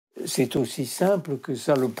C'est aussi simple que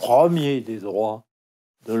ça. Le premier des droits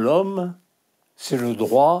de l'homme, c'est le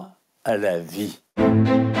droit à la vie.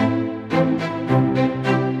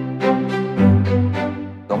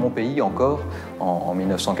 Dans mon pays, encore, en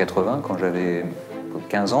 1980, quand j'avais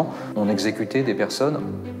 15 ans, on exécutait des personnes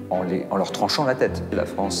en leur tranchant la tête. La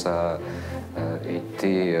France a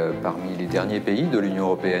été parmi les derniers pays de l'Union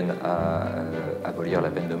européenne à abolir la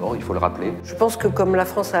peine de mort, il faut le rappeler. Je pense que comme la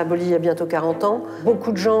France a aboli il y a bientôt 40 ans,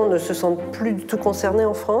 beaucoup de gens ne se sentent plus du tout concernés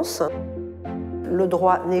en France. Le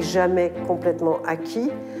droit n'est jamais complètement acquis.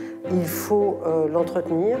 Il faut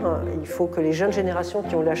l'entretenir, il faut que les jeunes générations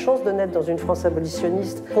qui ont la chance de naître dans une France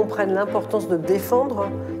abolitionniste comprennent l'importance de défendre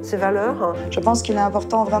ces valeurs. Je pense qu'il est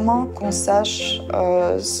important vraiment qu'on sache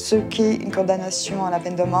ce qu'est une condamnation à la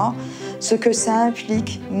peine de mort, ce que ça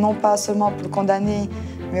implique, non pas seulement pour le condamné,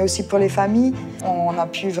 mais aussi pour les familles. On a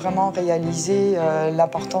pu vraiment réaliser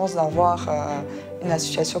l'importance d'avoir une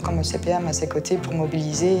association comme le CPM à ses côtés pour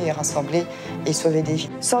mobiliser et rassembler et sauver des vies.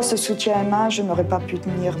 Sans ce soutien humain, je n'aurais pas pu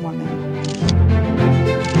tenir moi-même.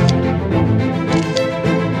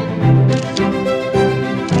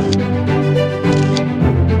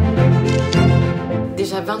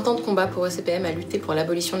 Déjà 20 ans de combat pour le CPM à lutter pour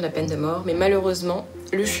l'abolition de la peine de mort, mais malheureusement,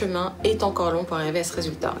 le chemin est encore long pour arriver à ce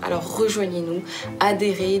résultat. Alors rejoignez-nous,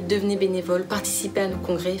 adhérez, devenez bénévoles, participez à nos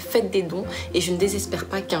congrès, faites des dons, et je ne désespère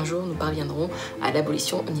pas qu'un jour nous parviendrons à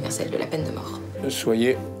l'abolition universelle de la peine de mort.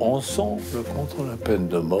 Soyez ensemble contre la peine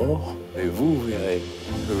de mort, et vous verrez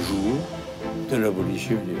le jour de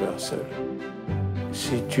l'abolition universelle.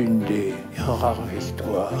 C'est une des rares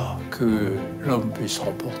victoires que l'homme puisse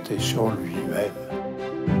remporter sur lui-même.